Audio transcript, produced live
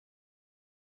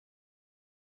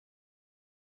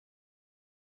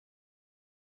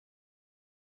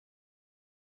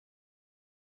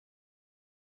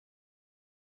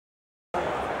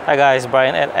Hi guys,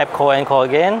 Brian at ABKONCORE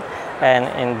again, and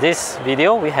in this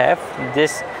video we have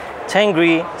this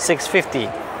Tengri 650.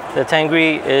 The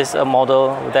Tengri is a model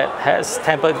that has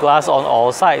tempered glass on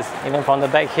all sides, even from the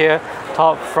back here,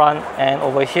 top, front, and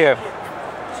over here.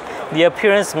 The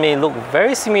appearance may look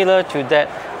very similar to that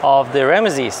of the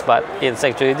Ramesses, but it's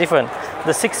actually different.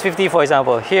 The 650, for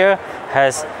example, here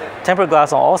has tempered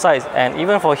glass on all sides, and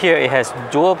even for here it has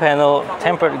dual panel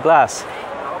tempered glass.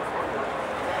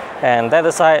 And that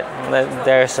aside,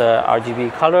 there's a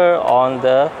RGB color on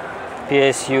the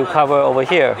PSU cover over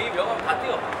here.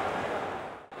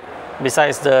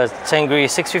 Besides the Tengri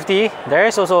 650, there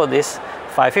is also this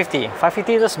 550.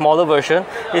 550 is a smaller version.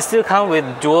 It still comes with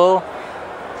dual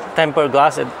tempered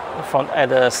glass at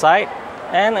the side,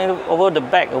 and over the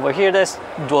back over here there's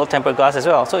dual tempered glass as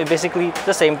well. So it's basically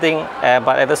the same thing,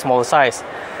 but at a smaller size.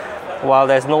 While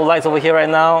there's no lights over here right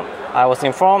now, I was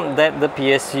informed that the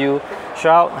PSU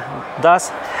shroud does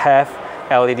have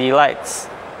LED lights.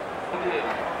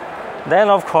 Then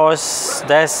of course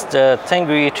there's the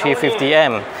Tengri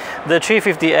 350M. The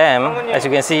 350M, as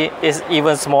you can see, is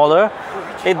even smaller.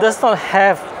 It does not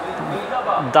have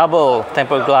double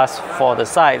tempered glass for the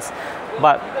sides,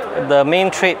 but the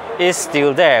main trait is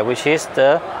still there, which is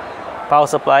the power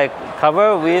supply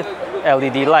cover with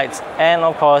LED lights, and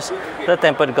of course the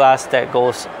tempered glass that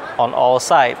goes on all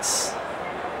sides.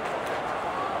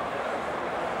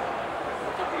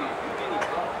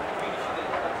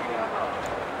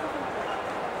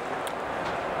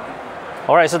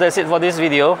 Alright, so that's it for this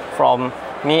video from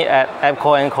me at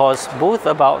ABKONCORE's booth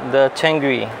about the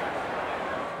Tengri.